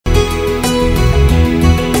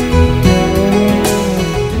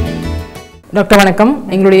Doctor வணக்கம்.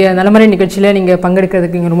 எங்களுடைய நலமறை நிகழ்ச்சியில் நீங்கள்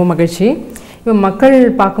பங்கெடுக்கிறதுக்கு இங்கே ரொம்ப மகிழ்ச்சி. இப்போ மக்கள்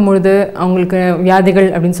பார்க்கும்பொழுது அவங்களுக்கு வியாதிகள்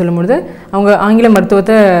அப்படின்னு சொல்லும்பொழுது அவங்க ஆங்கில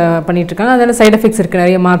மருத்துவத்தை பண்ணிகிட்ருக்காங்க. அதில் சைட் எஃபெக்ட்ஸ் இருக்குது,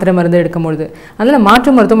 நிறைய மாத்திரை மருந்து எடுக்கும்பொழுது. அதில்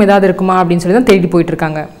மாற்று மருத்துவம் ஏதாவது இருக்குமா அப்படின்னு சொல்லி தான் தேடி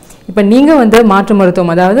போயிட்டுருக்காங்க. இப்போ நீங்கள் வந்து மாற்று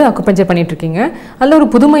மருத்துவம் அதாவது அக்குபஞ்சர் பண்ணிகிட்ருக்கீங்க. அதில் ஒரு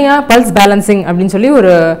புதுமையாக பல்ஸ் பேலன்சிங் அப்படின்னு சொல்லி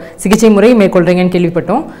ஒரு சிகிச்சை முறை மேற்கொள்கிறீங்கன்னு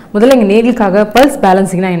கேள்விப்பட்டோம். முதல்ல எங்கள் நேர்களுக்காக பல்ஸ்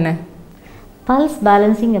பேலன்சிங்னா என்ன? பல்ஸ்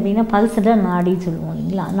பேலன்சிங் அப்படின்னா பல்ஸ்ட நாடி சொல்லுவோம்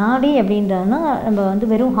இல்லைங்களா. நாடி அப்படின்றதுனா நம்ம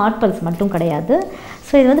வந்து வெறும் ஹார்ட் பல்ஸ் மட்டும் கிடையாது.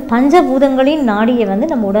 ஸோ இது வந்து பஞ்சபூதங்களின் நாடியை வந்து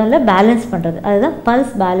நம்ம உடலில் பேலன்ஸ் பண்ணுறது, அதுதான்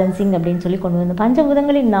பல்ஸ் பேலன்சிங் அப்படின்னு சொல்லி கொண்டு வந்தோம்.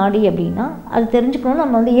 பஞ்சபூதங்களின் நாடி அப்படின்னா அது தெரிஞ்சுக்கணும்.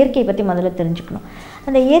 நம்ம வந்து இயற்கையை பற்றி முதல்ல தெரிஞ்சுக்கணும்.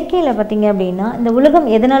 அந்த இயற்கையில் பார்த்திங்க அப்படின்னா இந்த உலகம்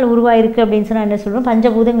எதனால் உருவாயிருக்கு அப்படின்னு சொன்னால் என்ன சொல்கிறோம்,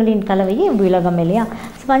 பஞ்சபூதங்களின் கலவையே உலகம் இல்லையா.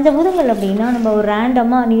 ஸோ பஞ்சபூதங்கள் அப்படின்னா நம்ம ஒரு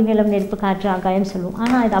ரேண்டமாக நீர், நிலம், நெருப்பு, காற்று, ஆகாயம் சொல்லுவோம்.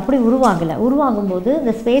 ஆனால் இது அப்படி உருவாகலை. உருவாகும்போது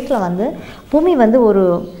இந்த ஸ்பேஸில் வந்து பூமி வந்து ஒரு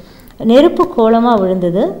நெருப்பு கோலமாக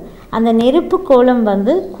விழுந்தது. அந்த நெருப்பு கோலம்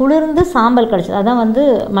வந்து குளிர்ந்து சாம்பல் கிடச்சிது, அதான் வந்து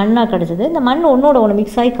மண்ணாக கிடச்சிது. இந்த மண் ஒன்றோட ஒன்று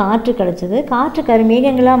மிக்ஸ் ஆகி காற்று கிடச்சிது. காற்று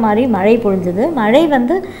கருமேகங்களாக மாறி மழை பொழிஞ்சது. மழை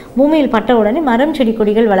வந்து பூமியில் பட்ட உடனே மரம் செடி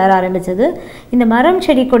கொடிகள் வளர ஆரம்பித்தது. இந்த மரம்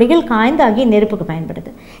செடி கொடிகள் காய்ந்தாகி நெருப்புக்கு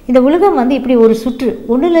பயன்படுது. இந்த உலகம் வந்து இப்படி ஒரு சுற்று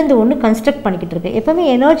ஒன்றுலேருந்து ஒன்று கன்ஸ்ட்ரக்ட் பண்ணிக்கிட்டு இருக்கு. எப்போவுமே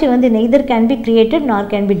எனர்ஜி வந்து நெய்தர் கேன் பி கிரியேட்டட் நார்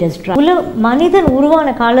கேன் பி டெஸ்ட்ராய்ட். மனிதன்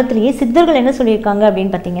உருவான காலத்திலேயே சித்தர்கள் என்ன சொல்லியிருக்காங்க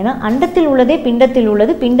அப்படின்னு பார்த்தீங்கன்னா, அண்டத்தில் உள்ளதே பிண்டத்தில்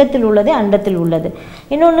உள்ளது, பிண்டத்தில் உள்ளதே அண்டத்தில் உள்ளது.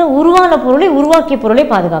 இன்னொன்று, உருவான பொருளை உருவாக்கிய பொருளை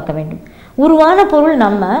பாதுகாக்க வேண்டும். உருவான பொருள்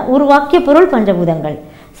நம்ம, உருவாக்கிய பொருள் பஞ்சபூதங்கள்.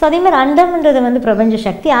 ஸோ அதே மாதிரி அண்டம்ன்றது வந்து பிரபஞ்ச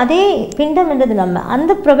சக்தி, அதே பிண்டம்ன்றது நம்ம.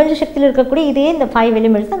 அந்த பிரபஞ்ச சக்தியில் இருக்கக்கூடிய இதே இந்த 5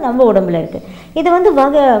 எலிமெண்ட்ஸ் தான் நம்ம உடம்புல இருக்குது. இதை வந்து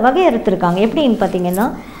வகையறுத்திருக்காங்க. எப்படின்னு பார்த்தீங்கன்னா,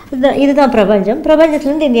 இதுதான் பிரபஞ்சம்.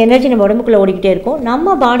 பிரபஞ்சத்துலேருந்து இந்த எனர்ஜி நம்ம உடம்புக்குள்ளே ஓடிக்கிட்டே இருக்கும்.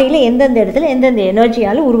 நம்ம பாடியில் எந்தெந்த இடத்துல எந்தெந்த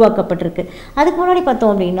எனர்ஜியால் உருவாக்கப்பட்டிருக்கு. அதுக்கு முன்னாடி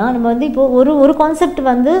பார்த்தோம் அப்படின்னா நம்ம வந்து இப்போது ஒரு கான்செப்ட்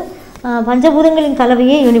வந்து பஞ்சபூதங்களின்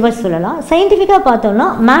கலவையே யூனிவர்ஸ் சொல்லலாம். சயின்டிஃபிக்காக பார்த்தோம்னா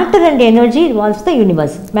matter and energy Waals the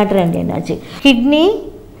universe. Matter and energy, kidney,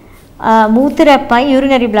 மூத்திரப்பை,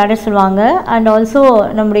 urinary bladder சொல்லுவாங்க. அண்ட் ஆல்சோ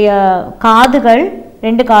நம்முடைய காதுகள்,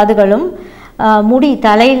 2 காதுகளும், முடி,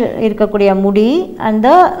 தலையில் இருக்கக்கூடிய முடி, அந்த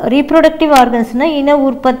ரீப்ரொடக்டிவ் ஆர்கன்ஸ்னால் இன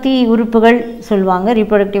உற்பத்தி உறுப்புகள் சொல்லுவாங்க,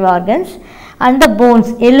 ரீப்ரொடக்டிவ் ஆர்கன்ஸ். அந்த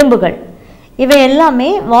போன்ஸ், எலும்புகள், இவை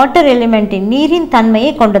எல்லாமே வாட்டர் எலிமெண்ட்டின், நீரின்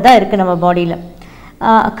தன்மையை கொண்டதாக இருக்குது நம்ம பாடியில்.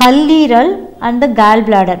 கல்லீரல், அந்த கால்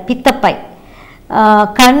பிளாடர், பித்தப்பை,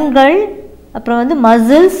 கண்கள், அப்புறம் வந்து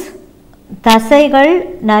மசில்ஸ், தசைகள்,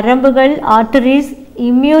 நரம்புகள், arteries,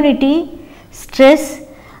 immunity, stress,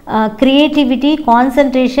 creativity,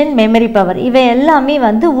 concentration, memory power, இவை எல்லாமே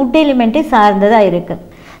வந்து வுட் எலிமெண்ட்டை சார்ந்ததாக இருக்குது.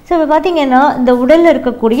 ஸோ இப்போ பார்த்திங்கன்னா இந்த உடலில்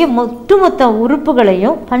இருக்கக்கூடிய ஒட்டுமொத்த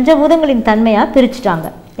உறுப்புகளையும் பஞ்சபூதங்களின் தன்மையாக பிரிச்சுட்டாங்க.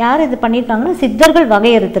 யார் இது பண்ணியிருக்காங்கன்னா சித்தர்கள்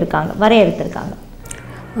வரையறுத்திருக்காங்க.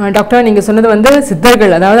 டாக்டர், நீங்கள் சொன்னது வந்து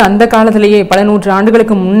சித்தர்கள், அதாவது அந்த காலத்திலேயே பல 100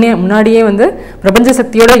 ஆண்டுகளுக்கு முன்னாடியே வந்து பிரபஞ்ச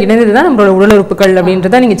சக்தியோடு இணைந்தது தான் நம்மளோட உடல் உறுப்புகள்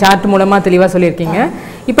அப்படின்றத நீங்கள் சார்ட் மூலமாக தெளிவாக சொல்லியிருக்கீங்க.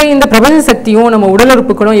 இப்போ இந்த பிரபஞ்ச சக்தியும் நம்ம உடல்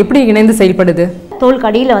உறுப்புகளும் எப்படி இணைந்து செயல்படுது? தோல்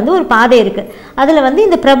கடியில் வந்து ஒரு பாதை இருக்குது. அதில் வந்து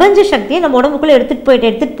இந்த பிரபஞ்ச சக்தியை நம்ம உடம்புக்குள்ளே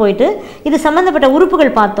எடுத்துகிட்டு போயிட்டு இது சம்மந்தப்பட்ட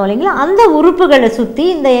உறுப்புகள் பார்த்தோம் இல்லைங்களா, அந்த உறுப்புகளை சுற்றி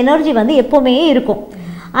இந்த எனர்ஜி வந்து எப்போவுமே இருக்கும்.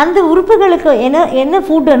 அந்த உறுப்புகளுக்கு என்ன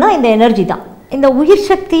ஃபுட்டுன்னா இந்த எனர்ஜி தான். இந்த உயிர்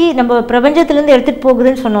சக்தி நம்ம பிரபஞ்சத்திலேருந்து எடுத்துகிட்டு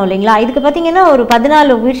போகுதுன்னு சொன்னோம் இல்லைங்களா. இதுக்கு பார்த்திங்கன்னா ஒரு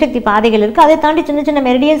 14 உயிர் சக்தி பாதைகள் இருக்குது. அதை தாண்டி சின்ன சின்ன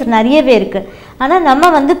மெரிடியன்ஸ் நிறையவே இருக்குது. ஆனால் நம்ம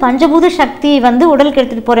வந்து பஞ்சபூத சக்தி வந்து உடலுக்கு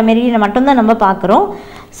எடுத்துகிட்டு போகிற மெரிடியனை மட்டும்தான் நம்ம பார்க்குறோம்.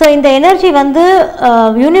 ஸோ இந்த எனர்ஜி வந்து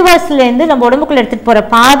யூனிவர்ஸ்லேருந்து நம்ம உடம்புக்குள்ளே எடுத்துகிட்டு போகிற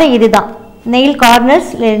பாதை இதுதான். நெயில்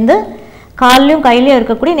கார்னர்ஸ்லேருந்து கால்லையும் கையிலையும்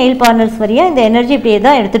இருக்கக்கூடிய நெயில் கார்னர்ஸ் வரையும் இந்த எனர்ஜி இப்படியே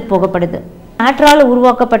தான் எடுத்துகிட்டு போகப்படுது. மேட்டரால்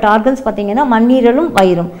உருவாக்கப்பட்ட ஆர்கன்ஸ் பார்த்திங்கன்னா மண்ணீரலும்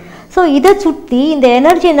வயிறும். ஸோ இதை சுற்றி இந்த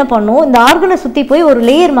எனர்ஜி என்ன பண்ணும், இந்த ஆர்கனை சுற்றி போய் ஒரு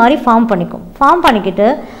லேயர் மாதிரி ஃபார்ம் பண்ணிக்கிட்டு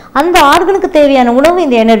அந்த ஆர்கனுக்கு தேவையான உணவு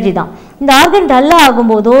இந்த எனர்ஜி தான். இந்த ஆர்கன் டல்லாக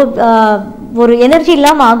ஆகும்போதோ ஒரு எனர்ஜி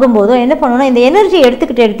இல்லாமல் ஆகும்போதோ என்ன பண்ணணும்னா இந்த எனர்ஜி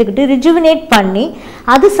எடுத்துக்கிட்டு ரிஜுவினேட் பண்ணி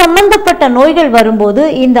அது சம்மந்தப்பட்ட நோய்கள் வரும்போது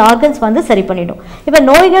இந்த ஆர்கன்ஸ் வந்து சரி பண்ணிடும். இப்போ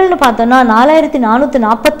நோய்கள்னு பார்த்தோன்னா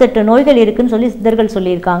 4448 நோய்கள் இருக்குதுன்னு சொல்லி சித்தர்கள்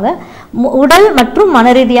சொல்லியிருக்காங்க. உடல் மற்றும்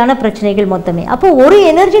மன ரீதியான பிரச்சனைகள் மொத்தமே. அப்போ ஒரு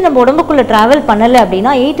எனர்ஜி நம்ம உடம்புக்குள்ளே ட்ராவல் பண்ணலை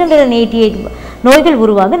அப்படின்னா 888 நோய்கள்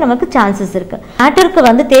உருவாக நமக்கு சான்சஸ் இருக்குது. மேட்டருக்கு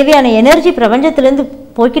வந்து தேவையான எனர்ஜி பிரபஞ்சத்திலேருந்து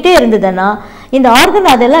போய்கிட்டே இருந்ததுன்னா இந்த ஆர்கன்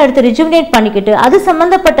அதெல்லாம் எடுத்து ரிஜுவினேட் பண்ணிக்கிட்டு அது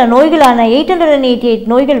சம்மந்தப்பட்ட நோய்களான 888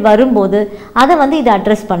 நோய்கள் வரும்போது அதை வந்து இதை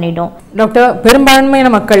அட்ரஸ் பண்ணிடும். டாக்டர்,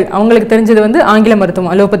 பெரும்பான்மையான மக்கள் அவங்களுக்கு தெரிஞ்சது வந்து ஆங்கில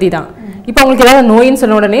மருத்துவம், அலோபதி தான். இப்போ அவங்களுக்கு ஏதாவது நோயின்னு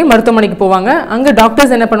சொன்ன உடனே மருத்துவமனைக்கு போவாங்க. அங்கே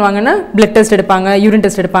டாக்டர்ஸ் என்ன பண்ணுவாங்கன்னா பிளட் டெஸ்ட் எடுப்பாங்க, யூரின்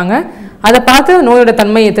டெஸ்ட் எடுப்பாங்க. அதை பார்த்து நோயோட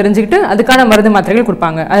தன்மையை தெரிஞ்சுக்கிட்டு அதுக்கான மருந்து மாத்திரைகள்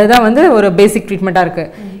கொடுப்பாங்க. அதுதான் வந்து ஒரு பேசிக் ட்ரீட்மெண்ட்டாக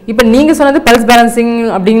இருக்குது. இப்போ நீங்கள் சொன்னது பல்ஸ் பேலன்சிங்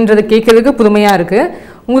அப்படின்றது கேட்கறதுக்கு புதுமையாக இருக்குது.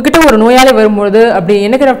 உங்ககிட்ட ஒரு நோயாளி வரும்போது அப்படி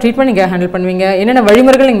என்ன கைண்ட் ஆஃப் ட்ரீட்மெண்ட் நீங்கள் ஹேண்டில் பண்ணுவீங்க? என்னென்ன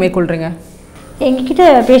வழிமுறைகள் நீங்கள் மேற்கொள்கிறீங்க? எங்ககிட்ட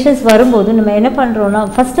பேஷண்ட்ஸ் வரும்போது நம்ம என்ன பண்ணுறோன்னா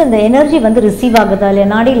ஃபஸ்ட்டு அந்த எனர்ஜி வந்து ரிசீவ் ஆகுதா இல்லையா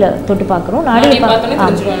நாடியில் தொட்டு பார்க்குறோம்.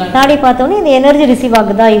 நாடி பார்த்தோன்னே இந்த எனர்ஜி ரிசீவ்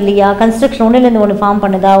ஆகுதா இல்லையா, கன்ஸ்ட்ரக்ஷன் ஒன்றுலேருந்து ஒன்று ஃபார்ம்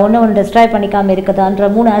பண்ணுதா, ஒன்று டெஸ்ட்ராய் பண்ணிக்காமல் இருக்குதான்ற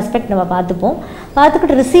 3 ஆஸ்பெக்ட் நம்ம பார்த்துப்போம்.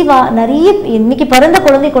 பார்த்துக்கிட்டு நிறைய இன்னைக்கு பிறந்த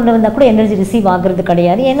குழந்தை கொண்டு வந்தால் கூட எனர்ஜி ரிசீவ் ஆகுறது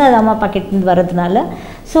கிடையாது, ஏன்னா அது அம்மா பாக்கெட் வரதுனால.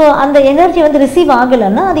 ஸோ அந்த எனர்ஜி வந்து ரிசீவ்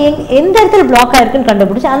ஆகலைன்னா அது எந்த இடத்துல பிளாக் ஆயிருக்குன்னு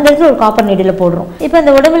கண்டுபிடிச்சி அந்த இடத்துல ஒரு காப்பர் நீடில் போடுறோம். இப்போ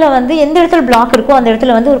இந்த உடம்புல வந்து எந்த இடத்துல பிளாக் இருக்கோ அந்த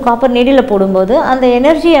இடத்துல வந்து ஒரு காப்பர் நீடில் போடும்போது அந்த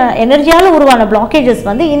எனர்ஜியால் உருவான பிளாக்கேஜஸ்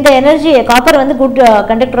வந்து இந்த எனர்ஜி காப்பர் வந்து good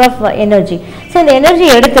conductor of energy. So இந்த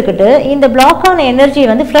எனர்ஜியை எடுத்துக்கிட்டு இந்த பிளாக்கான எனர்ஜியை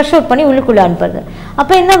வந்து ஃப்ளஷ் அவுட் பண்ணி உள்ளுக்குள்ளே அனுப்புறது.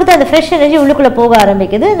 அப்போ என்ன ஆகுது, அந்த ஃப்ரெஷ் எனர்ஜி உள்ளுக்குள்ளே போக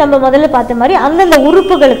ஆரம்பிக்குது. நம்ம முதல்ல பார்த்த மாதிரி அந்தந்த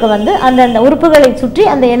உறுப்புகளுக்கு வந்து அந்த உறுப்புகளை சுற்றி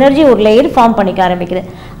அந்த எனர்ஜி ஒரு லேயர் ஃபார்ம் பண்ணிக்க ஆரம்பிக்குது.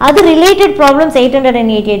 அது ரிலேட்டட் ப்ராப்ளம்ஸ்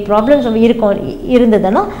 888 ப்ராப்ளம்ஸ்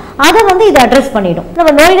இருந்ததுன்னா அதை வந்து இதை அட்ரஸ் பண்ணிடும்.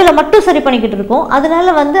 நம்ம நோய்களை மட்டும் சரி பண்ணிக்கிட்டு இருக்கோம். அதனால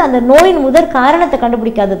வந்து அந்த நோயின் முதற் காரணத்தை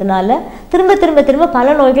கண்டுபிடிக்காததுனால திரும்ப திரும்ப திரும்ப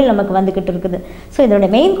பல நோய்கள் நமக்கு வந்துக்கிட்டு இருக்குது. ஸோ இதோட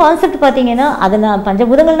மெயின் கான்செப்ட் பார்த்தீங்கன்னா அதனால்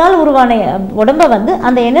பஞ்சபூதங்கள்னால் உருவான உடம்பை வந்து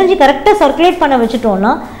அந்த எனர்ஜி கரெக்டாக சர்க்குலேட் பண்ண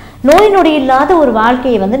வச்சுட்டோம்னா நோய் நொடி இல்லாத ஒரு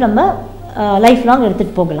வாழ்க்கையை வந்து நம்ம லைஃப் லாங்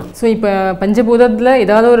எடுத்துகிட்டு போகலாம். ஸோ இப்போ பஞ்சபூதத்தில்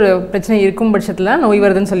ஏதாவது ஒரு பிரச்சனை இருக்கும் பட்சத்தில் நோய்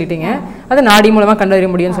வருதுன்னு சொல்லிட்டீங்க, அது நாடி மூலமாக கண்டறிய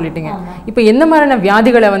முடியும்னு சொல்லிட்டீங்க. இப்போ எந்த மாதிரியான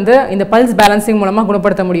வியாதிகளை வந்து இந்த பல்ஸ் பேலன்சிங் மூலமாக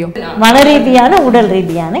குணப்படுத்த முடியும்? மன ரீதியான உடல்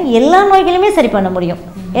ரீதியான எல்லா நோய்களுமே சரி பண்ண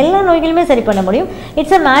முடியும்.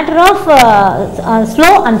 It's a matter of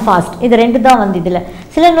slow and fast. இது 2 தான் வந்து இதில்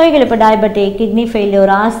சில நோய்கள் இப்போ diabetic, kidney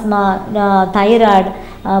failure, asthma, thyroid,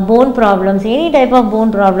 phone problems, any type of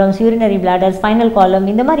phone problems, urinary bladder, spinal காலம்,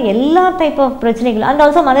 இந்த மாதிரி எல்லா டைப் ஆஃப் பிரச்சனைகள். அண்ட்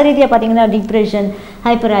ஆல்சோ மன ரீதியாக பார்த்தீங்கன்னா டிப்ரெஷன்,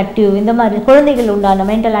 ஹைப்பர் ஆக்டிவ், இந்த மாதிரி குழந்தைகள் உண்டான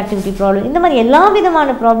மென்டல் ஆக்டிவிட்டி ப்ராப்ளம், இந்த மாதிரி எல்லா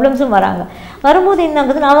விதமான ப்ராப்ளம்ஸும் வராங்க. வரும்போது என்ன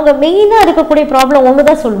ஆகுதுன்னா அவங்க மெயினாக இருக்கக்கூடிய ப்ராப்ளம் ஒன்று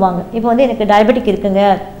தான் சொல்லுவாங்க. இப்போ வந்து எனக்கு டயபெட்டிக் இருக்குங்க,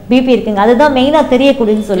 பிபி இருக்குங்க, அதுதான் மெயினாக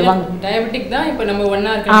தெரியக்கூடியதுன்னு சொல்லுவாங்க. டயபெட்டிக் தான் இப்போ நம்ம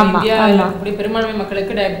ஒன்றா இருக்க பெரும்பான்மை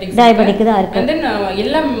மக்களுக்கு டயபெட்டிக் தான் இருக்கு.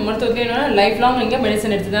 எல்லா மருத்துவத்தையும் லைஃப் லாங் இங்கே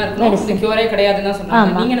மெடிசன் எடுத்து தான் இருக்கணும், கியூரே கிடையாதுன்னு தான்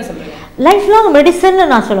சொல்றாங்க. நீங்க என்ன சொல்றீங்க? லைஃப் லாங் மெடிசன்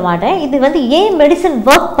நான் சொல்ல மாட்டேன். இது வந்து ஏன் மெடிசன்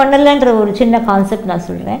ஒர்க் பண்ணலன்ற ஒரு சின்ன கான்செப்ட் நான்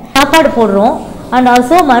சொல்கிறேன். சாப்பாடு போடுறோம் அண்ட்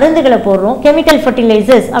ஆல்சோ மருந்துகளை போடுறோம், கெமிக்கல்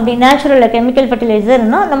ஃபர்டிலைசர்ஸ். அப்படி நேச்சுரலில் கெமிக்கல்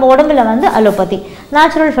ஃபர்டிலைசர்னா நம்ம உடம்புல வந்து அலோபதி,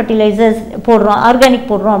 நேச்சுரல் ஃபர்டிலைசர்ஸ் போடுறோம், ஆர்கானிக்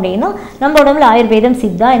போடுறோம். அப்படின்னா நம்ம உடம்புல ஆயுர்வேதம்,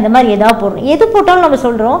 சித்தா, இந்த மாதிரி எதாவது போடுறோம். எது போட்டாலும் நம்ம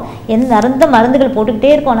சொல்கிறோம் எந்த மருந்துகள்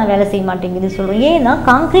போட்டுக்கிட்டே இருக்கோம், ஆனால் வேலை செய்ய மாட்டேங்குது சொல்கிறோம். ஏன்னா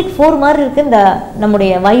கான்க்ரீட் 4 மாதிரி இருக்குது இந்த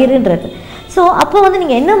நம்முடைய வயிறுன்றது. ஸோ அப்போ வந்து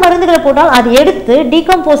நீங்கள் என்ன மருந்துகளை போட்டாலும் அதை எடுத்து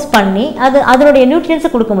டீகம்போஸ் பண்ணி அதனுடைய நியூட்ரியன்ஸை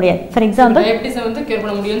கொடுக்க முடியாது. ஃபார்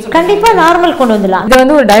எக்ஸாம்பிள் கண்டிப்பாக நார்மல் கொண்டு வந்துடலாம். இது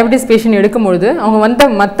வந்து ஒரு டயபெட்டிஸ் பேஷண்ட் எடுக்கும்போது அவங்க வந்து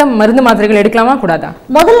மற்ற மருந்து மாத்திரைகள் எடுக்கலாமா கூடாதா?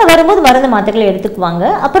 முதல்ல வரும்போது மருந்து மாத்திரைகளை எடுத்துக்குவாங்க.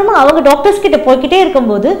 அப்புறமா அவங்க டாக்டர்ஸ் கிட்ட போய்கிட்டே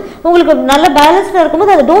இருக்கும்போது உங்களுக்கு நல்ல பேலன்ஸ்டாக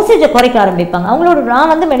இருக்கும்போது அந்த டோசேஜை குறைக்க ஆரம்பிப்பாங்க. அவங்களோட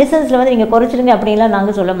நான் வந்து மெடிசன்ஸில் வந்து நீங்கள் குறைச்சிடுங்க அப்படின்லாம்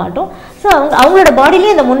நாங்கள் சொல்ல மாட்டோம். ஸோ அவங்களோட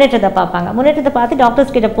பாடியிலேயே இந்த முன்னேற்றத்தை பார்ப்பாங்க. முன்னேற்றத்தை பார்த்து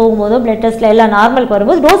டாக்டர்ஸ் கிட்ட போகும்போதோ பிளட் டெஸ்ட்டில் எல்லாம் நார்மலுக்கு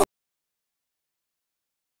வரும்போது டோஸ்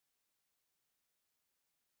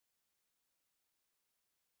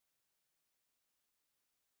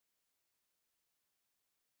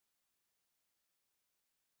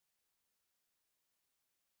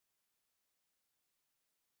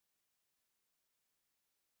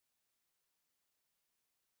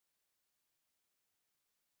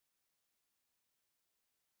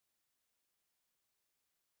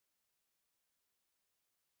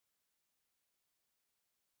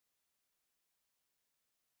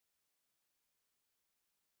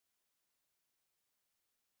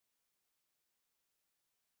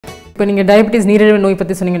இப்போ நீங்கள் டயபெட்டிஸ் நீரிழிவு நோய்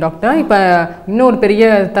பற்றி சொன்னீங்க டாக்டர். இப்போ இன்னொரு பெரிய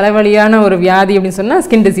தலைவலியான ஒரு வியாதி அப்படின்னு சொன்னால்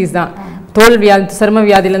ஸ்கின் டிசீஸ் தான். தோல் வியாதி, சரும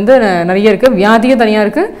வியாதியிலேருந்து நிறைய இருக்குது, வியாதியும் தனியாக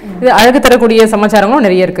இருக்குது, இது அழகு தரக்கூடிய சமாச்சாரங்களும்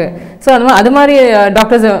நிறைய இருக்குது. ஸோ அது மாதிரி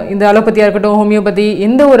டாக்டர்ஸ் இந்த அலோபதியாக இருக்கட்டும், ஹோமியோபதி,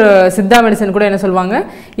 எந்த ஒரு சித்தா மெடிசன் கூட என்ன சொல்லுவாங்க,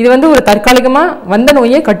 இது வந்து ஒரு தற்காலிகமாக வந்த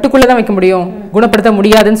நோயை கட்டுக்குள்ளே தான் வைக்க முடியும், குணப்படுத்த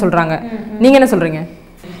முடியாதுன்னு சொல்கிறாங்க. நீங்கள் என்ன சொல்கிறீங்க?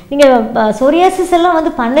 நீங்கள் சோரியாசிஸ் எல்லாம் வந்து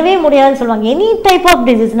பண்ணவே முடியாதுன்னு சொல்லுவாங்க. எனி டைப் ஆஃப்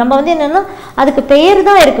டிசீஸ் நம்ம வந்து என்னென்னா அதுக்கு பெயர்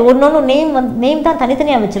தான் இருக்குது, ஒன்று நேம் தான்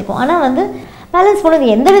தனித்தனியாக வச்சுருக்கோம். ஆனால் வந்து பேலன்ஸ் பண்ணுறது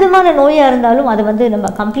எந்த விதமான நோயாக இருந்தாலும் அது வந்து நம்ம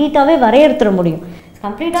கம்ப்ளீட்டாகவே வரையறுத்துட முடியும்.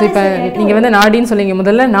 இப்போ நீங்கள் வந்து நாடின்னு சொல்லிங்க,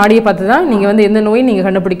 முதல்ல நாடியை பார்த்து தான் நீங்கள் வந்து எந்த நோயும் நீங்கள்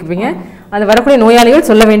கண்டுபிடிப்பீங்க. அது வரக்கூடிய நோயாளிகள்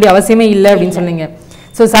சொல்ல வேண்டிய அவசியமே இல்லை அப்படின்னு சொன்னீங்க.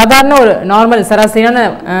 ஸோ சாதாரண ஒரு நார்மல் சராசரியான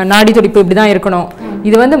நாடி துடிப்பு இப்படி தான் இருக்கணும்,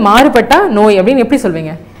 இது வந்து மாறுபட்ட நோய் அப்படின்னு எப்படி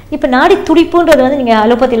சொல்வீங்க? இப்போ நாடி துடிப்புன்றது வந்து நீங்கள்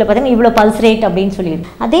அலோபதியில் பார்த்தீங்கன்னா இவ்வளோ பல்ஸ் ரேட் அப்படின்னு சொல்லிடுது.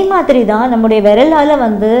 அதே மாதிரி தான் நம்முடைய விரலால்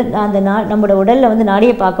வந்து அந்த நம்மளோட உடலில் வந்து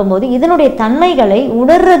நாடியை பார்க்கும்போது இதனுடைய தன்மைகளை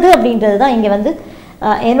உணர்றது அப்படின்றது தான் இங்கே வந்து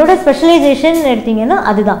என்னோட ஸ்பெஷலைசேஷன் எடுத்திங்கன்னா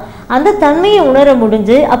அதுதான். அந்த தன்மையை உணர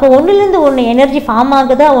முடிஞ்சு அப்போ ஒன்றுலேருந்து ஒன்று எனர்ஜி ஃபார்ம்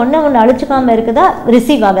ஆகுதா, ஒன்று அழிச்சிக்காமல் இருக்குதா,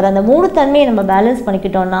 ரிசீவ் ஆகுதா, அந்த 3 தன்மையை நம்ம பேலன்ஸ்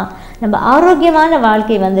பண்ணிக்கிட்டோம்னா நம்ம ஆரோக்கியமான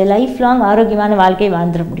வாழ்க்கை லைஃப் லாங் ஆரோக்கியமான வாழ்க்கை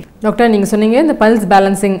வாழ்ந்துட முடியும். டாக்டர், நீங்கள் சொன்னீங்க இந்த பல்ஸ்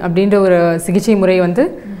பேலன்சிங் அப்படின்ற ஒரு சிகிச்சை முறை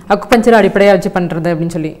அக்குபஞ்சர் அடிப்படையாக வச்சு பண்ணுறது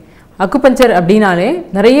அப்படின்னு சொல்லி. அக்குபஞ்சர் அப்படின்னாலே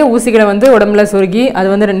நிறைய ஊசிகளை உடம்புல சொருகி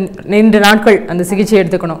அது 2 நாட்கள் அந்த சிகிச்சை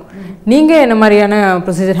எடுத்துக்கணும். நீங்கள் என்ன மாதிரியான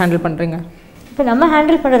ப்ரொசீஜர் ஹேண்டில் பண்ணுறீங்க? இப்போ நம்ம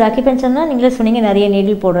ஹேண்டில் பண்ணுறது அக்குபஞ்சர்னால் நீங்களே சொன்னீங்க நிறைய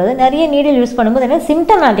நீடில் போடுறது. நிறைய நீடில் யூஸ் பண்ணும்போது என்ன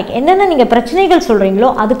சிம்டமேட்டிக் என்னென்ன நீங்கள் பிரச்சனைகள் சொல்கிறீங்களோ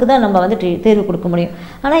அதுக்கு தான் நம்ம தீர்வு கொடுக்க முடியும்.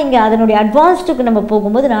 ஆனால் இங்கே அதனுடைய அட்வான்ஸ்டுக்கு நம்ம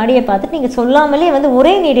போகும்போது நாடியை பார்த்துட்டு நீங்கள் சொல்லாமலே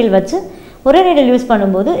ஒரே நீடில் வச்சு ஒரே நீடில் யூஸ்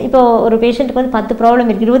பண்ணும்போது இப்போ ஒரு பேஷண்ட்டுக்கு 10 ப்ராப்ளம்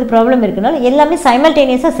இருக்குது, 20 ப்ராப்ளம் இருக்குனால எல்லாமே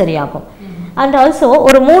சைமல்டேனியஸாக சரியாகும். அண்ட் ஆல்சோ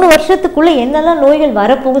ஒரு 3 வருஷத்துக்குள்ளே என்னெல்லாம் நோய்கள்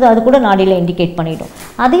வரப்போகுது அது கூட நாடியில் இண்டிகேட் பண்ணிவிடும்.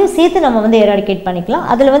 அதையும் சேர்த்து நம்ம எராடிகேட் பண்ணிக்கலாம்.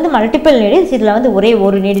 அதில் மல்டிபிள் நீடில்ஸ், இதில் ஒரே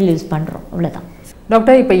ஒரு நீடில் யூஸ் பண்ணுறோம், அவ்வளோதான்.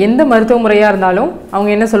 டாக்டர், இப்போ எந்த மருத்துவ முறையாக இருந்தாலும் அவங்க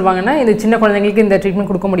என்ன சொல்லுவாங்கன்னா, இந்த சின்ன குழந்தைங்களுக்கு இந்த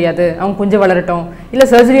ட்ரீட்மெண்ட் கொடுக்க முடியாது, அவங்க கொஞ்சம் வளரட்டும், இல்லை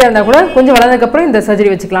சர்ஜரியாக இருந்தால் கூட கொஞ்சம் வளர்ந்ததுக்கப்புறம் இந்த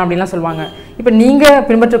சர்ஜரி வச்சுக்கலாம் அப்படின்லாம் சொல்லுவாங்க. இப்போ நீங்கள்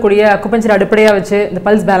பின்பற்றக்கூடிய அக்குபஞ்சர் அடிப்படையாக வச்சு இந்த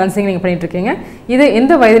பல்ஸ் பேலன்சிங் நீங்கள் பண்ணிகிட்ருக்கீங்க. இது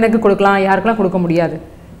எந்த வயதினருக்கு கொடுக்கலாம், யாருக்கெல்லாம் கொடுக்க முடியாது?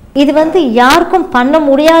 இது யாருக்கும் பண்ண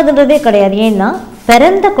முடியாதுன்றதே கிடையாது. ஏன்னா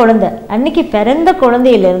பிறந்த குழந்தை அன்னைக்கு பிறந்த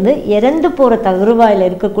குழந்தையிலேருந்து இறந்து போகிற தருவாயில்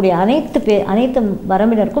இருக்கக்கூடிய அனைத்து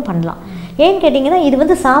வரம்பினருக்கும் பண்ணலாம். ஏன்னு கேட்டிங்கன்னா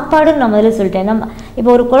இது சாப்பாடுன்னு நான் முதல்ல சொல்லிட்டேன். நம்ம இப்போ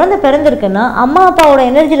ஒரு குழந்தை பிறந்திருக்குன்னா அம்மா அப்பாவோட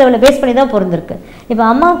எனர்ஜி லெவலை பேஸ் பண்ணி தான் பிறந்திருக்கு. இப்போ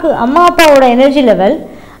அம்மா அப்பாவோட எனர்ஜி லெவல்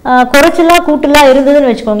குறைச்சலாக கூட்டலாக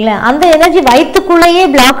இருந்ததுன்னு வச்சுக்கோங்களேன், அந்த எனர்ஜி வயிற்றுக்குள்ளேயே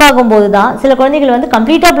பிளாக் ஆகும்போது தான் சில குழந்தைகள்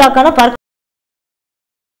கம்ப்ளீட்டாக பிளாக் ஆனால்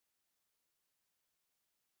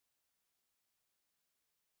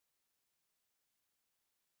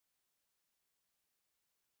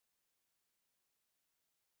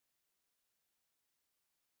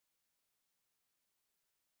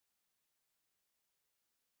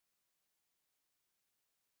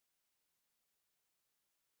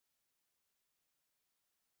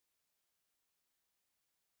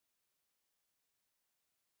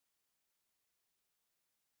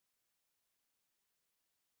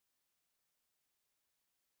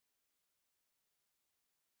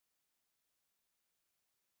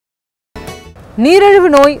நீரிழிவு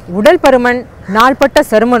நோய், உடல் பருமன், நாள்பட்ட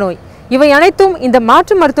சரும நோய் இவை அனைத்தும் இந்த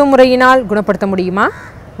மாற்று மருத்துவ முறையினால் குணப்படுத்த முடியுமா?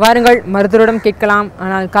 வாருங்கள் மருத்துவரிடம் கேட்கலாம்.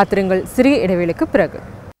 ஆனால் காத்திருங்கள் சிறிய இடைவேளைக்கு பிறகு.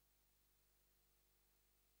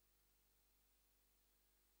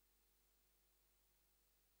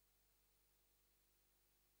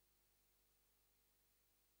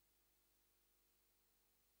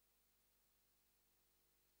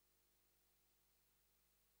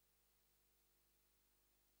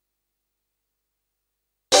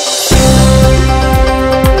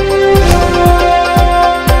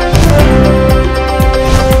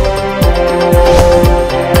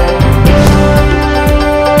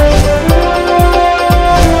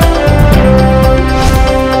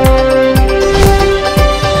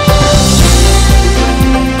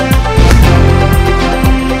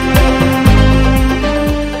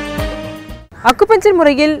 அக்குபஞ்சர்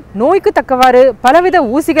முறையில் நோய்க்கு தக்கவாறு பலவித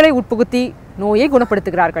ஊசிகளை உட்புகுத்தி நோயை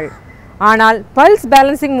குணப்படுத்துகிறார்கள். ஆனால் பல்ஸ்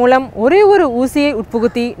பேலன்சிங் மூலம் ஒரே ஒரு ஊசியை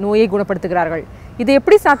உட்புகுத்தி நோயை குணப்படுத்துகிறார்கள். இது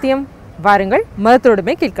எப்படி சாத்தியம்? வாருங்கள்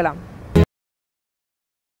மருத்துவரிடமே கேட்கலாம்.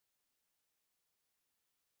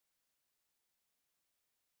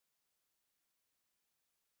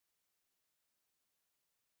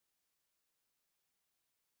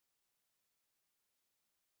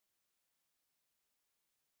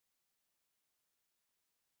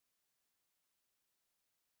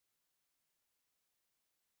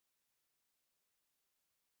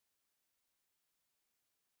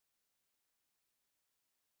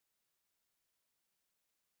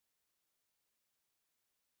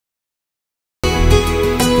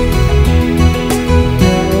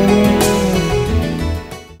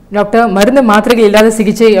 டாக்டர், மருந்து மாத்திரைகள் இல்லாத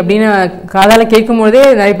சிகிச்சை அப்படின்னு காதால் கேட்கும்போதே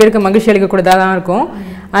நிறைய பேருக்கு மகிழ்ச்சி அளிக்கக்கூடியதாக தான் இருக்கும்.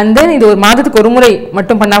 அண்ட் தென் இது ஒரு மாதத்துக்கு ஒரு முறை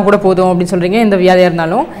மட்டும் பண்ணால் கூட போதும் அப்படின்னு சொல்கிறீங்க எந்த வியாதியாக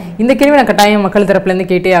இருந்தாலும். இந்த கேள்வி நான் கட்டாயம் மக்கள்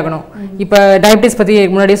தரப்புலேருந்து கேட்டே ஆகணும். இப்போ டயபிட்டிஸ் பற்றி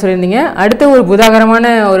முன்னாடியே சொல்லியிருந்தீங்க. அடுத்த ஒரு புதாகரமான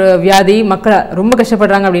ஒரு வியாதி மக்கள் ரொம்ப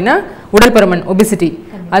கஷ்டப்படுறாங்க அப்படின்னா உடல் பருமன், ஒபிசிட்டி.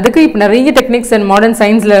 அதுக்கு இப்போ நிறைய டெக்னிக்ஸ் அண்ட் மாடர்ன்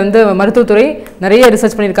சயின்ஸில் மருத்துவத்துறை நிறைய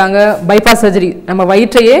ரிசர்ச் பண்ணியிருக்காங்க. பைபாஸ் சர்ஜரி, நம்ம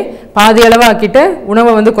வயிற்றையே பாதி அளவாக ஆக்கிட்டு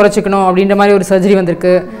உணவை குறைச்சிக்கணும் அப்படின்ற மாதிரி ஒரு சர்ஜரி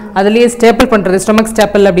வந்திருக்கு. அதுலேயே ஸ்டேப்பிள் பண்ணுறது, ஸ்டொமக்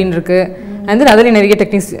ஸ்டேப்பிள் அப்படின்னு இருக்குது. அண்ட் தென் அதுலேயும் நிறைய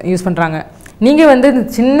டெக்னிக்ஸ் யூஸ் பண்ணுறாங்க. நீங்கள் இந்த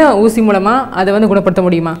சின்ன ஊசி மூலமாக அதை குணப்படுத்த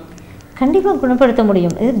முடியுமா? கண்டிப்பாக குணப்படுத்த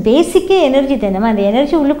முடியும். இது பேசிக்கே எனர்ஜி தான். நம்ம அந்த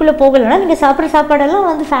எனர்ஜி உள்ளுக்குள்ளே போகலைன்னா நீங்கள் சாப்பிட்ற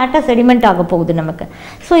சாப்பாடெல்லாம் ஃபேட்டாக செடிமெண்ட் ஆக போகுது நமக்கு.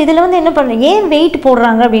 ஸோ இதில் என்ன பண்ணுறோம், ஏன் வெயிட்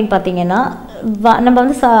போடுறாங்க அப்படின்னு பார்த்தீங்கன்னா நம்ம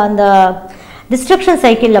அந்த டிஸ்ட்ரக்ஷன்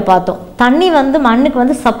சைக்கிளில் பார்த்தோம். தண்ணி வந்து மண்ணுக்கு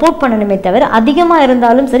வந்து சப்போர்ட் பண்ணணுமே தவிர அதிகமாக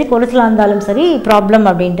இருந்தாலும் சரி குறைச்சலாக இருந்தாலும் சரி ப்ராப்ளம்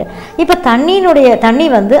அப்படின்ட்டு. இப்போ தண்ணி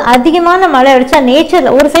வந்து அதிகமான மழை அடித்தா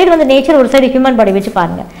நேச்சர் ஒரு சைடு வந்து நேச்சர் ஒரு சைடு ஹியூமன் பாடி வச்சு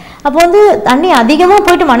பாருங்கள். அப்போ வந்து தண்ணி அதிகமாக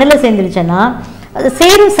போயிட்டு மண்ணில் சேர்ந்துருச்சுன்னா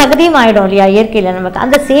சேரும் சகதியும் ஆகிடும் இல்லையா இயற்கையில். நமக்கு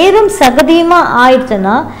அந்த சேரும் சகதியமாக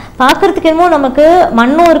ஆயிடுச்சுன்னா பார்க்குறதுக்கு என்னமோ நமக்கு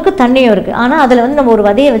மண்ணும் இருக்குது தண்ணியும் இருக்குது, ஆனால் அதில் வந்து நம்ம ஒரு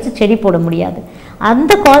விதையை வச்சு செடி போட முடியாது.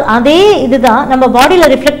 அதே இதுதான் நம்ம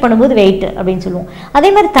பாடியில் ரிஃப்ளெக்ட் பண்ணும்போது வெயிட் அப்படின்னு சொல்லுவோம். அதே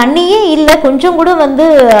மாதிரி தண்ணியே இல்லை, கொஞ்சம் கூட வந்து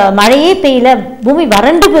மழையே பெய்யல, பூமி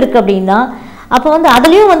வறண்டு இருக்குது அப்படின்னா அப்போ வந்து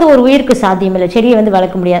அதுலேயும் வந்து ஒரு உயிருக்கு சாத்தியம் இல்லை, செடியை வந்து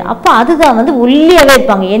வளர்க்க முடியாது. அப்போ அதுதான் வந்து ஒல்லியாகவே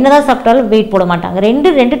இருப்பாங்க, என்னதான் சாப்பிட்டாலும் வெயிட் போட மாட்டாங்க.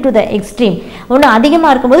 ரெண்டு டு த எக்ஸ்ட்ரீம். ஒன்று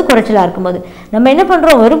அதிகமாக இருக்கும்போது குறைச்சலாக இருக்கும்போது நம்ம என்ன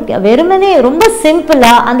பண்ணுறோம், வெறுமனே ரொம்ப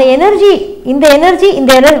சிம்பிளாக அந்த இந்த energy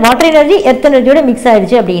water energy earth எனர்ஜியோட mix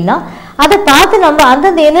ஆயிடுச்சு அப்படின்னா அதை பார்த்து நம்ம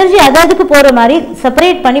அந்தந்த எனர்ஜி அதுக்கு போகிற மாதிரி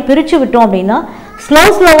செப்பரேட் பண்ணி பிரித்து விட்டோம் அப்படின்னா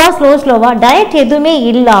ஸ்லோவாக டயட் எதுவுமே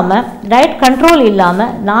இல்லாமல், டயட் கண்ட்ரோல்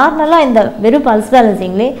இல்லாமல் நார்மலாக இந்த வெறும் பல்ஸ்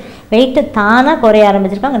பேலன்சிங்லேயே வெயிட்டு தானாக குறைய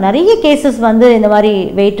ஆரம்பிச்சிருக்காங்க. நிறைய கேசஸ் வந்து இந்த மாதிரி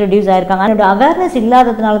வெயிட் ரெடியூஸ் ஆகிருக்காங்க. அதோட அவேர்னஸ்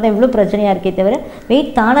இல்லாததுனால தான் இவ்வளோ பிரச்சனையாக இருக்கே தவிர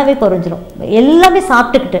வெயிட் தானாகவே குறைஞ்சிரும். எல்லாமே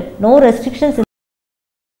சாப்பிட்டுக்கிட்டு நோ ரெஸ்ட்ரிக்ஷன்ஸ்.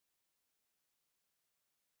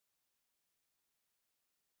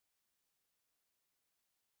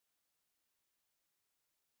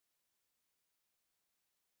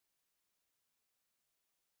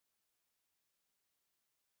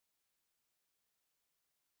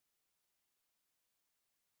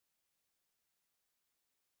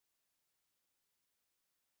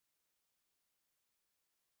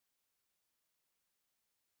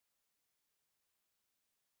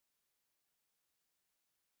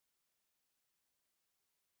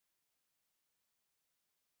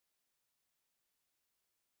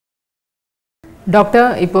 டாக்டர்,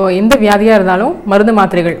 இப்போ எந்த வியாதியாக இருந்தாலும் மருந்து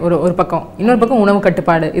மாத்திரைகள் ஒரு பக்கம், இன்னொரு பக்கம் உணவு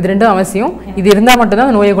கட்டுப்பாடு, இது ரெண்டும் அவசியம். இது இருந்தால்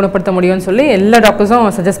மட்டும்தான் நோயை குணப்படுத்த முடியும்னு சொல்லி எல்லா டாக்டர்ஸும்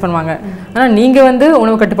சஜஸ்ட் பண்ணுவாங்க. ஆனால் நீங்கள் வந்து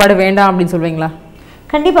உணவு கட்டுப்பாடு வேண்டாம் அப்படின்னு சொல்வீங்களா?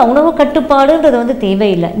 கண்டிப்பாக உணவு கட்டுப்பாடுன்றது வந்து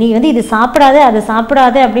தேவையில்லை. நீங்கள் வந்து இது சாப்பிடாத அதை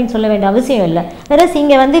சாப்பிடாத அப்படின்னு சொல்ல வேண்டிய அவசியம் இல்லை. வேற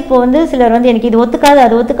இங்கே வந்து இப்போ வந்து சிலர் வந்து எனக்கு இது ஒத்துக்காது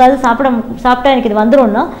அது ஒத்துக்காது சாப்பிட்டா எனக்கு இது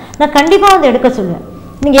வந்துடும்னா நான் கண்டிப்பாக வந்து எடுக்க சொல்லுவேன்,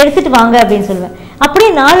 நீங்கள் எடுத்துகிட்டு வாங்க அப்படின்னு சொல்லுவேன். அப்படியே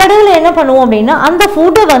நாளடைவில் என்ன பண்ணுவோம் அப்படின்னா அந்த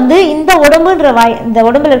ஃபுட்டை வந்து இந்த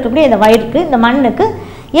உடம்புல இருக்கக்கூடிய இந்த வயிறுக்கு இந்த மண்ணுக்கு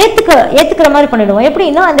ஏற்றுக்கிற மாதிரி பண்ணிவிடுவோம்.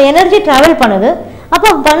 எப்படின்னா அந்த எனர்ஜி ட்ராவல் பண்ணுது, அப்போ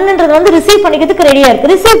பண்ணுன்றது வந்து ரிசீவ் பண்ணிக்கிறதுக்கு ரெடியாக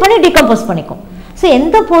இருக்குது, ரிசீவ் பண்ணி டீகம்போஸ் பண்ணிக்கும். ஸோ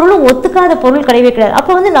எந்த பொருளும் ஒத்துக்காத பொருள் கிடையவே கிடையாது.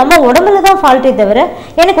 அப்போ வந்து நம்ம உடம்புல தான் ஃபால்ட்டே தவிர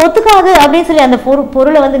எனக்கு ஒத்துக்காது அப்படின்னு சொல்லி அந்த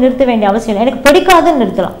பொருளை வந்து நிறுத்த வேண்டிய அவசியம் இல்லை, எனக்கு பிடிக்காதுன்னு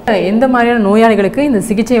நிறுத்தலாம். எந்த மாதிரியான நோயாளிகளுக்கு இந்த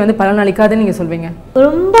சிகிச்சை வந்து பலன் அளிக்காதுன்னு நீங்கள் சொல்வீங்க?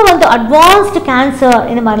 ரொம்ப வந்து அட்வான்ஸ்டு கேன்சர்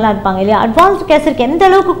இந்த மாதிரிலாம் இருப்பாங்க இல்லையா, அட்வான்ஸ்டு கேன்சருக்கு எந்த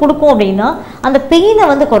அளவுக்கு கொடுக்கும் அப்படின்னா அந்த பெயினை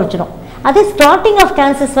வந்து குறைச்சிடும். அதே ஸ்டார்டிங் ஆஃப்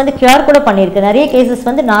கேன்சர்ஸ் வந்து கியூர் கூட பண்ணியிருக்கு, நிறைய கேசஸ்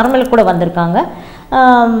வந்து நார்மல் கூட வந்திருக்காங்க.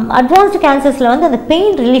 அட்வான்ஸ்டு கேன்சர்ஸில் வந்து அந்த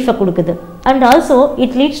பெயின் ரிலீஃபை கொடுக்குது. And also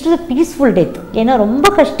it leads to the peaceful death. ஏன்னா ரொம்ப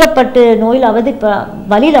கஷ்டப்பட்டு நோயில்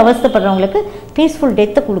வலியில் அவஸ்தைப்படுறவங்களுக்கு பீஸ்ஃபுல்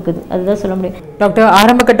டெத்தை கொடுக்குது, அதுதான் சொல்ல முடியும். டாக்டர்,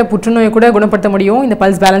 ஆரம்பக்கட்ட புற்றுநோயை கூட குணப்படுத்த முடியும் இந்த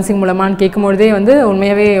பல்ஸ் பேலன்சிங் மூலமானு கேட்கும்பொழுதே வந்து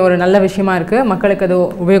உண்மையாகவே ஒரு நல்ல விஷயமா இருக்குது, மக்களுக்கு அது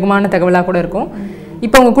உபயோகமான தகவலாக கூட இருக்கும்.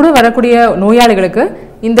 இப்போ அவங்க கூட வரக்கூடிய நோயாளிகளுக்கு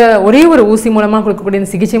இந்த ஒரே ஒரு ஊசி மூலமாக கொடுக்கக்கூடிய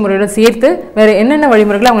இந்த சிகிச்சை முறையோட சேர்த்து வேறு என்னென்ன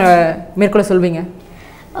வழிமுறைகளை அவங்க மேற்கொள்ள சொல்வீங்க?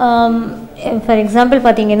 ஃபார் எக்ஸாம்பிள்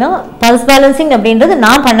பார்த்தீங்கன்னா பல்ஸ் பேலன்சிங் அப்படின்றது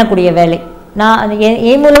நான் பண்ணக்கூடிய வேலை. நான் அது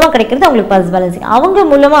என் மூலமாக கிடைக்கிறது அவங்களுக்கு பல்ஸ் பேலன்சிங். அவங்க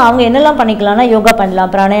மூலமாக அவங்க என்னெல்லாம் பண்ணிக்கலாம்னா யோகா பண்ணலாம்,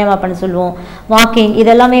 பிராணாயாமா பண்ண சொல்லுவோம், வாக்கிங்,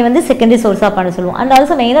 இதெல்லாமே வந்து செகண்டரி சோர்ஸாக பண்ண சொல்லுவோம். அண்ட்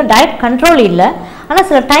ஆல்சோ மெயினாக டயட் கண்ட்ரோல் இல்லை, ஆனால்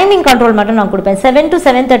சில டைமிங் கண்ட்ரோல் மட்டும் நான் கொடுப்பேன். 7 to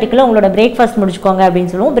 7:30 உங்களோட பிரேக்ஃபாஸ்ட் முடிச்சுக்கோங்க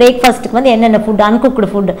அப்படின்னு சொல்லுவோம். பிரேக்ஃபாஸ்ட்டுக்கு வந்து என்னென்ன ஃபுட், அன்குக்டு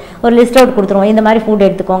ஃபுட் ஒரு லிஸ்ட் அவுட் கொடுத்துருவோம், இந்த மாதிரி ஃபுட்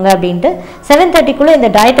எடுத்துக்கோங்க அப்படின்ட்டு. 7:30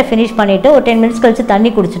 இந்த டயட்டை ஃபினிஷ் பண்ணிவிட்டு ஒரு 10 minutes கழிச்சு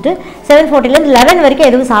தண்ணி குடிச்சிட்டு 7:40 11 வரைக்கும்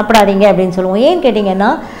எதுவும் சாப்பிடாதீங்க அப்படின்னு சொல்லுவோம். ஏன்னு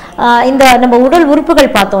கேட்டிங்கன்னா இந்த நம்ம உடல் உறுப்புகள்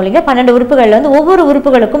பார்த்தோம் இல்லைங்க, 12 உறுப்புகளில் வந்து ஒவ்வொரு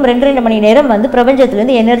உறுப்புகளுக்கும் 2 மணி நேரம் வந்து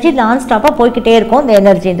பிரபஞ்சத்துலேருந்து எனர்ஜி நான் ஸ்டாப்பாக போய்கிட்டே இருக்கும் இந்த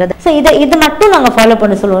எனர்ஜின்றது. ஸோ இது மட்டும் நாங்கள் ஃபாலோ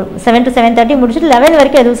பண்ண சொல்லுவோம். 7 to 7:30 முடிச்சுட்டு 11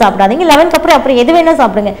 வரைக்கும் எதுவும் சாப்பிடாதீங்க. 11க்கு அப்புறம் எது வேணால்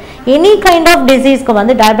சாப்பிடுங்க. எனி கைண்ட் ஆஃப் டிசீஸ்க்கு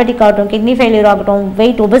வந்து டயபெட்டிக் ஆகட்டும், கிட்னி ஃபெயிலியர் ஆகட்டும்,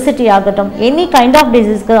 வெயிட் ஒபசிட்டி ஆகட்டும், எனி கைண்ட் ஆஃப்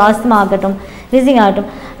டிசீஸ்க்கு, ஆஸ்துமா ஆகட்டும், வீசிங்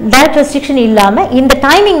ஆகட்டும், டயட் ரெஸ்ட்ரிக்ஷன் இல்லாமல் இந்த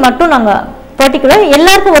டைமிங் மட்டும் நாங்கள் பர்டிகுலர்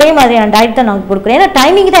எல்லாருக்கும் ஒரே மாதிரியான டயட் தான் நாங்கள் கொடுக்குறோம். ஏன்னா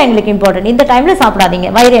டைமிங் தான் எங்களுக்கு இம்பார்ட்டன்ட். இந்த டைமில் சாப்பிடாதீங்க,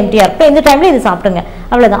 வயிறு எம்டியாக இருக்கும், இந்த டைமில் இது சாப்பிடுங்க,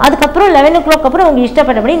 அவ்வளோதான். அதுக்கப்புறம் 11 o'clock அப்புறம் உங்களுக்கு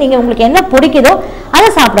இஷ்டப்பட்டபடி நீங்கள் உங்களுக்கு என்ன பிடிக்குதோ அதை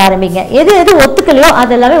சாப்பிட ஆரம்பிங்க. எது ஒத்துக்கலையோ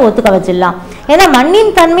அது எல்லாமே ஒத்துக்க வச்சிடலாம். ஏன்னா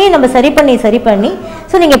மண்ணின் தன்மையை நம்ம சரி பண்ணி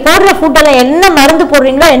ஸோ நீங்கள் போடுற ஃபுட்டெல்லாம் என்ன மருந்து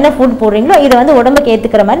போடுறீங்களோ, என்ன ஃபுட் போடுறீங்களோ, இதை வந்து உடம்புக்கு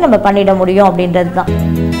ஏற்றுக்கிற மாதிரி நம்ம பண்ணிட முடியும் அப்படின்றது தான்.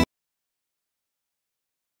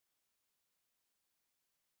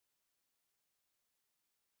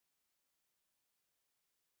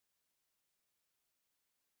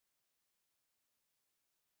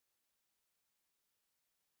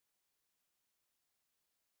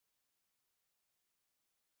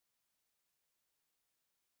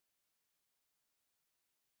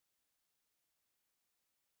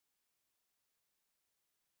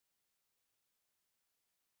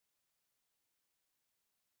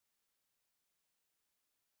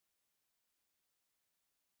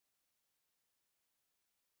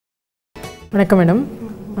 வணக்கம் மேடம்.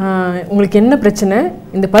 உங்களுக்கு என்ன பிரச்சனை?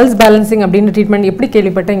 இந்த பல்ஸ் பேலன்சிங் அப்படின்ற ட்ரீட்மெண்ட் எப்படி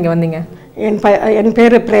கேள்விப்பட்டு இங்கே வந்தீங்க? என்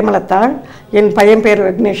பேர் பிரேமலதா, என் பையன் பேர்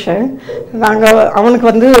விக்னேஷ். அவனுக்கு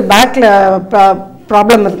வந்து பேக்கில்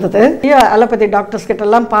ப்ராப்ளம் இருந்தது. அலோபதி டாக்டர்ஸ்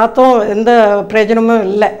கிட்டலாம் பார்த்தோம், எந்த பிரயோஜனமும்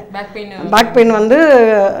இல்லை. பேக் பெயின் வந்து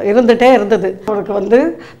இருந்துகிட்டே இருந்தது. அவனுக்கு வந்து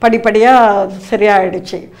படிப்படியாக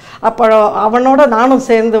சரியாயிடுச்சு. அப்போ அவனோட நானும்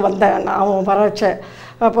சேர்ந்து வந்தேன். அவன் வரச்ச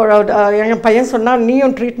அப்போ என் பையன் சொன்னால்,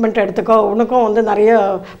 நீயும் ட்ரீட்மெண்ட் எடுத்துக்கோ, உனக்கும் வந்து நிறைய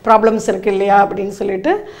ப்ராப்ளம்ஸ் இருக்குது இல்லையா அப்படின்னு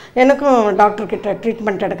சொல்லிட்டு எனக்கும் டாக்டர்கிட்ட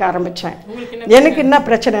ட்ரீட்மெண்ட் எடுக்க ஆரம்பித்தேன். எனக்கு என்ன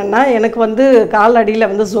பிரச்சனைன்னா, எனக்கு வந்து கால்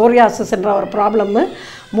அடியில் வந்து சோரியாசிஸ்ன்ற ஒரு ப்ராப்ளம்மு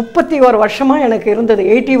 31 வருஷமாக எனக்கு இருந்தது.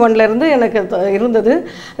 81லேருந்து எனக்கு இருந்தது.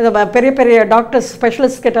 பெரிய பெரிய டாக்டர்ஸ்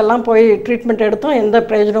ஸ்பெஷலிஸ்ட் கிட்டலாம் போய் ட்ரீட்மெண்ட் எடுத்தோம், எந்த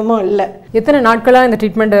பிரயோஜனமும் இல்லை. எத்தனை நாட்களாக இந்த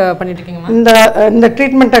ட்ரீட்மெண்ட் பண்ணிட்டு இருக்கீங்க? இந்த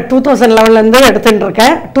ட்ரீட்மெண்ட்டை 2011லேருந்து எடுத்துகிட்டு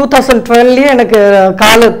இருக்கேன். 2012லேயே எனக்கு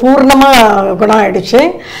கால் பூர்ணமாக குணம் ஆகிடுச்சு.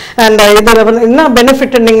 அண்ட் இதில் வந்து என்ன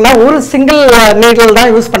பெனிஃபிட்னிங்கன்னா, ஒரு சிங்கிள் நீடில்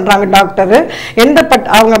தான் யூஸ் பண்ணுறாங்க டாக்டரு.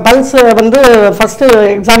 அவங்க பல்ஸ் வந்து ஃபஸ்ட்டு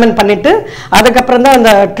எக்ஸாமின் பண்ணிவிட்டு அதுக்கப்புறம் தான்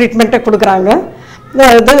அந்த ட்ரீட்மெண்ட்டை கொடுக்குறாங்க.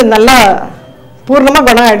 இது நல்லா பூர்ணமாக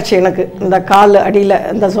குணம் ஆயிடுச்சு எனக்கு, இந்த கால் அடியில்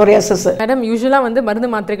இந்த சோரியாசிஸ். மேடம், யூஸ்வலாக வந்து மருந்து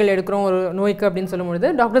மாத்திரைகள் எடுக்கிறோம் ஒரு நோய்க்கு அப்படின்னு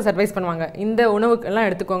சொல்லும்போது டாக்டர்ஸ் அட்வைஸ் பண்ணுவாங்க, இந்த உணவுக்கெல்லாம்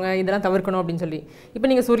எடுத்துக்கோங்க, இதெல்லாம் தவிர்க்கணும் அப்படின்னு சொல்லி. இப்போ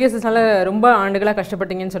நீங்கள் சோரியாசிஸ்னால ரொம்ப ஆண்டுகளாக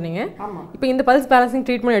கஷ்டப்பட்டீங்கன்னு சொன்னீங்க. இப்போ இந்த பல்ஸ் பேலன்சிங்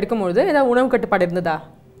ட்ரீட்மெண்ட் எடுக்கும்போது ஏதாவது உணவு கட்டுப்பாடு இருந்ததா?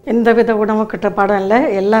 எந்தவித உணவு கட்டுப்பாடும் இல்லை,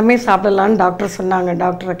 எல்லாமே சாப்பிடலான்னு டாக்டர் சொன்னாங்க,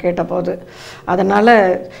 டாக்டரை கேட்டபோது. அதனால்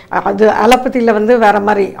அது அலோபதியில் வந்து வேறு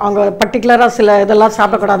மாதிரி அவங்க பர்டிகுலராக சில இதெல்லாம்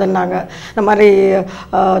சாப்பிடக்கூடாதுன்னாங்க. இந்த மாதிரி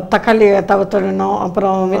தக்காளியை தவிர்த்துடணும்,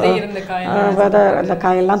 அப்புறம் விதை அந்த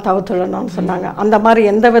காயெல்லாம் தவிர்த்துடணும்னு சொன்னாங்க. அந்த மாதிரி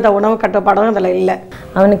எந்தவித உணவு கட்டுப்பாடும் அதில் இல்லை.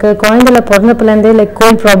 அவனுக்கு குழந்தைல பிறந்தப்புலேருந்தே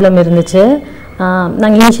கோல்ட் ப்ராப்ளம் இருந்துச்சு.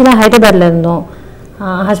 நாங்கள் இனிஷியலாக ஹைதராபாத்தில் இருந்தோம்.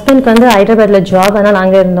 ஹஸ்பண்ட்க்கு வந்து ஹைதராபாத்தில் ஜாப், அதனால்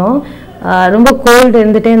அங்கே இருந்தோம். ரொம்ப கோல்டு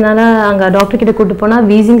இருந்துகிட்டே இருந்தால அங்கே டாக்டர்கிட்ட கூப்பிட்டு போனால்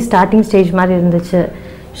வீசிங் ஸ்டார்டிங் ஸ்டேஜ் மாதிரி இருந்துச்சு.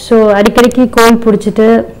 ஸோ அடிக்கடிக்கு கோல்டு பிடிச்சிட்டு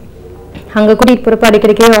அங்கே கூட்டிகிட்டு போகிறப்ப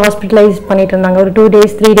அடிக்கடிக்கே ஹாஸ்பிட்டலைஸ் பண்ணிகிட்டு இருந்தாங்க. ஒரு 2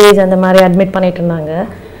 days 3 days அந்த மாதிரி அட்மிட் பண்ணிகிட்டு இருந்தாங்க.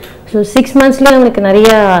 ஸோ 6 monthsலேயே அவனுக்கு நிறைய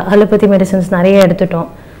அலோபதி மெடிசன்ஸ் நிறைய எடுத்துட்டோம்.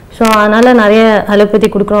 ஸோ அதனால் நிறைய அலோபதி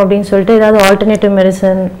கொடுக்குறோம் அப்படின்னு சொல்லிட்டு ஏதாவது ஆல்டர்னேட்டிவ்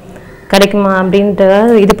மெடிசன் கிடைக்குமா அப்படின்ட்டு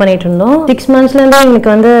இது பண்ணிகிட்டு இருந்தோம். 6 monthsலேருந்தே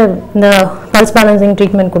எனக்கு வந்து இந்த பல்ஸ் பேலன்சிங்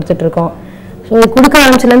ட்ரீட்மெண்ட் கொடுத்துட்ருக்கோம். ஸோ கொடுக்க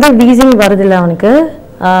ஆரம்பிச்சிலேருந்து வீசிங் வரதில்லை அவனுக்கு,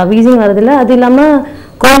 வீசிங் வரதில்லை. அது இல்லாமல்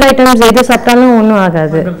கோல்ட் ஐட்டம்ஸ் எது சாப்பிட்டாலும் ஒன்றும்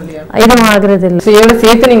ஆகாது, எதுவும் ஆகுறது இல்லை. ஸோ இதோட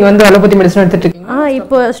சேர்த்து நீங்கள் வந்து அலோபதி மெடிசன் எடுத்துகிட்டு இருக்கீங்க?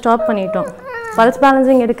 இப்போ ஸ்டாப் பண்ணிட்டோம். பல்ஸ்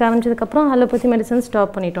பேலன்சிங் எடுக்க ஆரம்பிச்சதுக்கப்புறம் அலோபதி மெடிசன்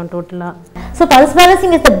ஸ்டாப் பண்ணிட்டோம் டோட்டலாக. So pulse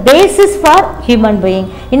balancing is the basis for human being.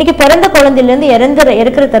 இன்றைக்கி பிறந்த குழந்தையிலேருந்து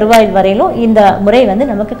இறக்குற தருவாயில் வரையிலும் இந்த முறை வந்து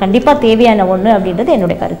நமக்கு கண்டிப்பாக தேவையான ஒன்று அப்படின்றது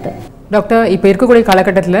என்னுடைய கருத்து. டாக்டர், இப்போ இருக்கக்கூடிய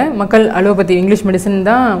காலகட்டத்தில் மக்கள் அலோபதி இங்கிலீஷ் மெடிசன்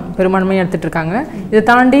தான் பெரும்பான்மையாக எடுத்துகிட்டு இருக்காங்க. இதை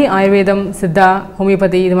தாண்டி ஆயுர்வேதம், சித்தா,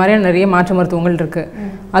 ஹோமியோபதி இது மாதிரியான நிறைய மாற்று மருத்துவங்கள் இருக்குது.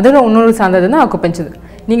 அதோட இன்னொரு சார்ந்தது தான் அக்குபஞ்சர்.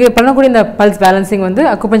 நீங்கள் பண்ணக்கூடிய இந்த பல்ஸ் பேலன்சிங் வந்து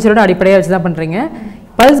அக்குபஞ்சரோட அடிப்படையாக வச்சு தான் பண்ணுறீங்க.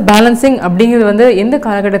 பல்ஸ் பேலன்சிங் அப்படிங்கிறது வந்து எந்த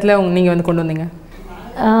காலகட்டத்தில் நீங்கள் வந்து கொண்டு வந்தீங்க?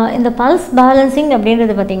 இந்த பல்ஸ் பேலன்சிங்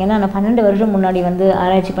அப்படின்றது பார்த்திங்கன்னா, நான் 12 வருஷம் முன்னாடி வந்து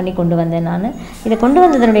ஆராய்ச்சி பண்ணி கொண்டு வந்தேன். நான் இதை கொண்டு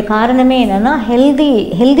வந்ததனுடைய காரணமே என்னென்னா,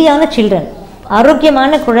 ஹெல்தியான சில்ட்ரன்,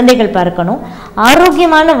 ஆரோக்கியமான குழந்தைகள் பிறக்கணும்,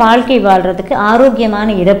 ஆரோக்கியமான வாழ்க்கை வாழ்கிறதுக்கு,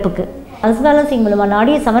 ஆரோக்கியமான இறப்புக்கு. பல்ஸ் பேலன்சிங் மூலமாக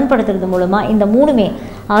நாடியை சமன்படுத்துறது மூலமாக இந்த மூணுமே,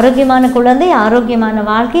 ஆரோக்கியமான குழந்தை, ஆரோக்கியமான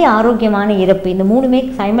வாழ்க்கை, ஆரோக்கியமான இறப்பு, இந்த மூணுமே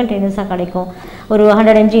சைமல்டேனியஸாக கிடைக்கும். ஒரு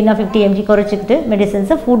 100 mg 50 mg குறைச்சிக்கிட்டு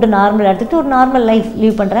மெடிசன்ஸை ஃபுட்டு நார்மல் எடுத்துக்கிட்டு ஒரு நார்மல் லைஃப்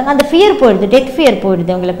லீவ் பண்ணுறாங்க. அந்த ஃபியர் போயிடுது, டெத் ஃபியர்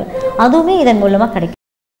போயிடுது உங்களுக்கு. அதுவுமே இதன் மூலமாக கிடைக்கும்.